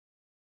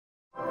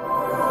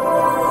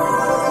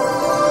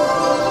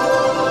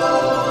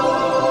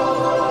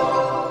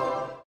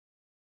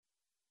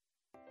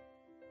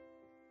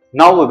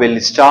Now we will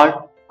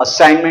start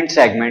assignment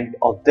segment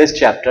of this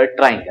chapter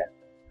triangle.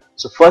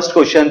 So first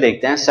question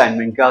देखते हैं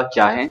assignment का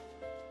क्या है.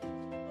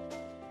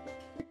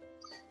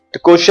 The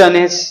question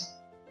is,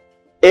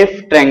 if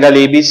triangle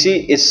ABC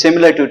is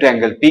similar to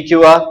triangle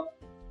PQR,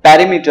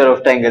 perimeter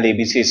of triangle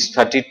ABC is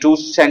 32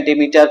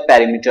 centimeter,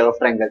 perimeter of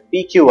triangle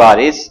PQR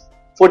is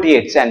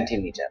 48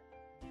 centimeter,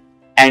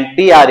 and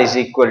PR is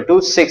equal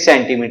to 6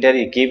 centimeter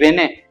ये given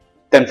है.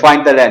 Then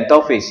find the length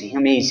of AC.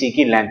 हमें AC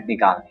की length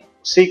निकालनी है.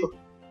 उसी को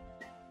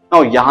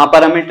now, यहां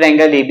पर हमें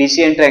triangle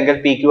ABC and triangle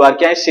PQR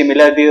क्या है,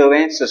 सिमिलर दिए हुए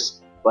हैं. सो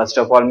फर्स्ट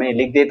ऑफ ऑल मैं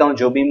लिख देता हूं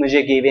जो भी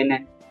मुझे गिवन है.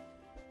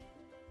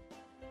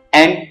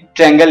 And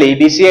triangle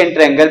ABC and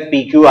triangle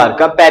PQR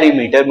का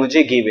पेरीमीटर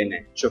मुझे गिवन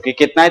है जो कि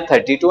कितना है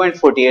 32 and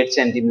 48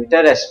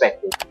 centimetre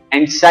respective.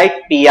 And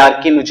side PR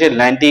की मुझे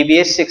लेंथ दी हुई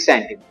है 6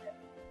 सेंटीमीटर.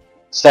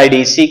 साइड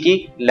एसी की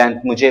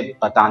लेंथ मुझे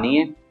बतानी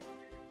है.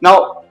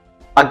 नाउ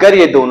अगर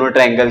ये दोनों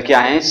ट्रायंगल क्या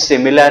है,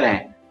 सिमिलर हैं,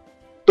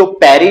 तो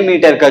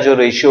पेरीमीटर का जो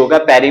रेशियो होगा,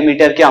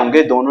 पेरीमीटर क्या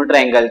होंगे, दोनों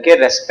ट्रायंगल के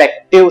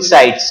रेस्पेक्टिव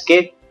साइड्स के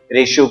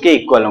रेशियो के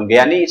इक्वल होंगे,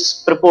 यानी इस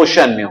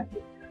प्रोपोर्शन में होंगे.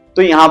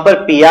 तो यहां पर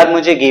पीआर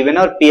मुझे गिवन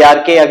है और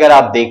पीआर के अगर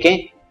आप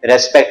देखें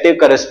रेस्पेक्टिव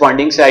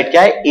करस्पॉन्डिंग साइड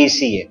क्या है,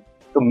 एसी है.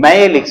 तो मैं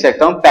ये लिख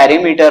सकता हूं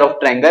perimeter of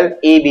triangle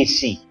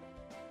ABC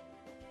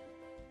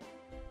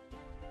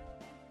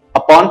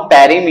upon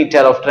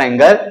perimeter of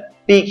triangle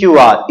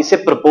PQR. इसे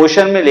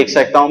प्रोपोर्शन में लिख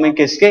सकता हूं मैं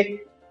किसके,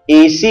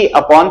 एसी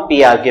अपॉन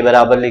पीआर के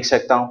बराबर लिख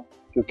सकता हूं,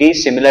 क्योंकि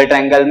सिमिलर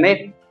ट्रायंगल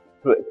में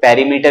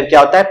पेरीमीटर क्या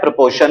होता है,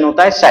 प्रोपोर्शन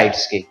होता है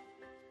साइड्स के.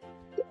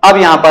 अब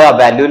यहां पर आप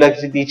वैल्यू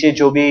लग दीजिए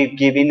जो भी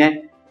गिवन है.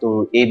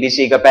 तो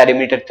एबीसी का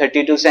पेरीमीटर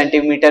 32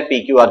 सेंटीमीटर,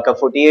 पीक्यूआर का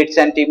 48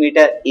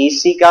 सेंटीमीटर,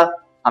 एसी का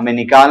हमें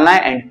निकालना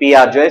है एंड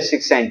पीआर जो है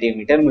 6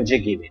 सेंटीमीटर मुझे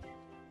गिवन है.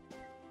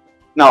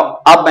 नाउ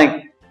अब मैं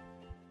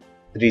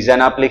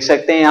रीजन आप लिख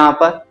सकते हैं यहां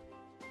पर,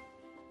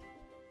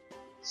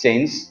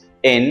 सिंस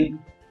इन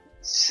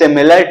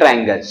सिमिलर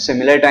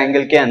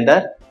ट्रायंगल के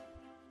अंदर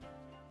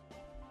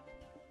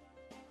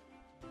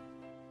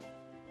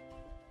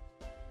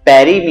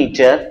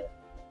perimeter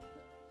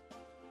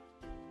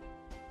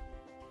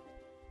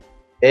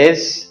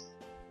is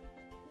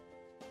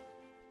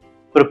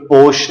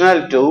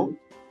proportional to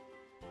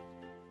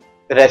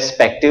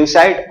respective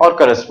side और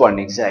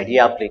corresponding side. ये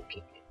आप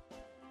लिखेंगे.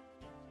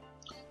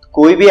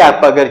 कोई भी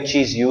आप अगर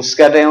चीज यूज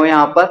कर रहे हो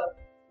यहां पर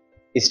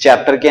इस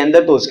चैप्टर के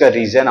अंदर, तो उसका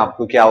रीजन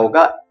आपको क्या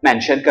होगा,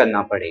 मेंशन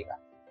करना पड़ेगा.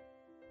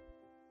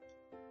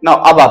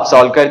 नाउ अब आप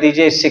सॉल्व कर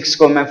दीजिए. 6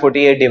 को मैं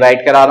 48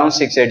 डिवाइड करा रहा हूं,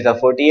 6 8 जा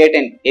 48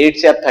 एंड 8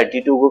 से अब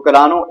 32 को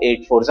करा रहा हूं,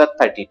 8 4 जा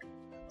 32.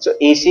 सो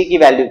एसी की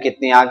वैल्यू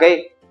कितनी आ गई,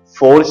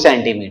 4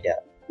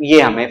 सेंटीमीटर.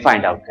 ये हमें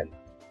फाइंड आउट करना.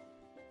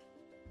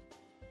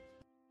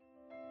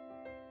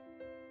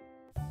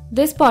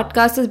 This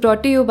podcast is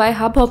brought to you bye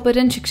hub hopper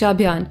and शिक्षा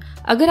अभियान.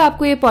 अगर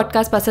आपको ये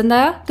पॉडकास्ट पसंद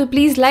आया तो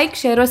प्लीज़ लाइक,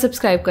 शेयर और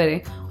सब्सक्राइब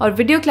करें और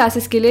वीडियो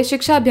क्लासेस के लिए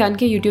शिक्षा अभियान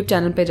के यूट्यूब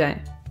चैनल पर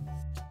जाएं.